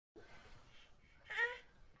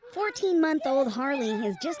14-month-old Harley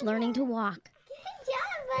is just learning to walk. Good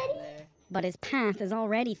job, buddy. But his path is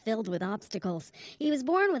already filled with obstacles. He was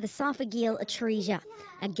born with esophageal atresia.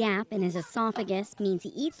 A gap in his esophagus means he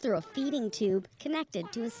eats through a feeding tube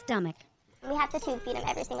connected to his stomach. We have to tube feed him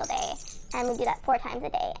every single day, and we do that 4 times a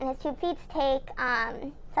day. And his tube feeds take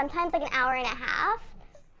sometimes like an hour and a half.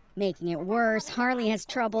 Making it worse, Harley has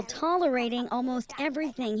trouble tolerating almost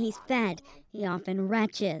everything he's fed. He often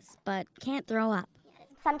retches, but can't throw up.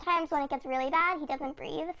 Sometimes when it gets really bad, he doesn't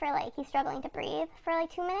breathe he's struggling to breathe for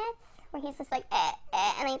like 2 minutes, where he's just like, and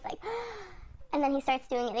then he's like, and then he starts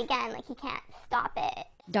doing it again, like he can't stop it.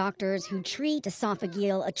 Doctors who treat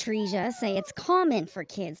esophageal atresia say it's common for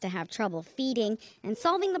kids to have trouble feeding, and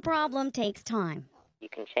solving the problem takes time. You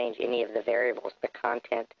can change any of the variables, the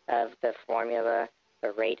content of the formula,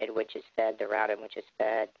 the rate at which it's fed, the route in which it's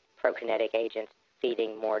fed, prokinetic agents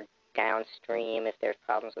feeding more downstream if there's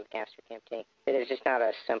problems with gastric emptying. There's just not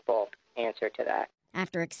a simple answer to that.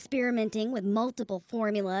 After experimenting with multiple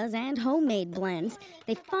formulas and homemade blends,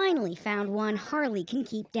 they finally found one Harley can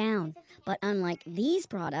keep down. But unlike these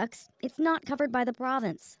products, it's not covered by the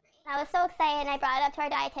province. I was so excited, and I brought it up to our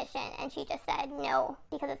dietitian, and she just said no,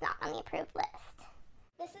 because it's not on the approved list.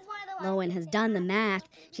 This is one of the Loewen has done the math.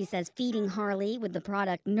 She says feeding Harley with the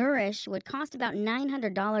product Nourish would cost about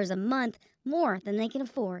 $900 a month, more than they can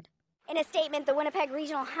afford. In a statement, the Winnipeg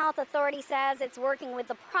Regional Health Authority says it's working with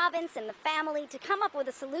the province and the family to come up with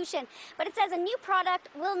a solution, but it says a new product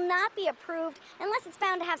will not be approved unless it's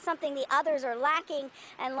found to have something the others are lacking,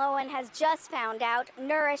 and Loewen has just found out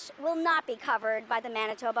Nourish will not be covered by the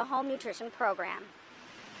Manitoba Home Nutrition Program.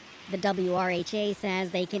 The WRHA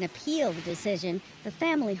says they can appeal the decision. The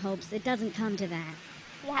family hopes it doesn't come to that.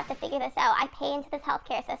 You have to figure this out. I pay into this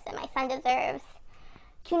healthcare system. My son deserves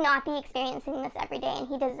to not be experiencing this every day, and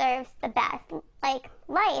he deserves the best,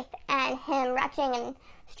 life, and him retching and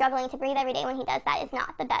struggling to breathe every day when he does that is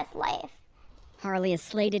not the best life. Harley is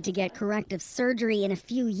slated to get corrective surgery in a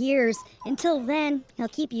few years. Until then, he'll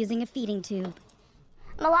keep using a feeding tube.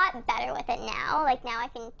 I'm a lot better with it now. Now I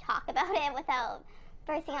can talk about it without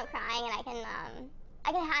bursting out crying, and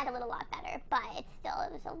I can handle it a lot better, but it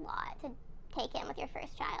was a lot to take in with your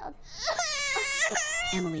first child.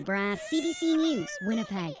 Emily Brass, CBC News,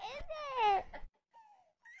 Winnipeg. Is it?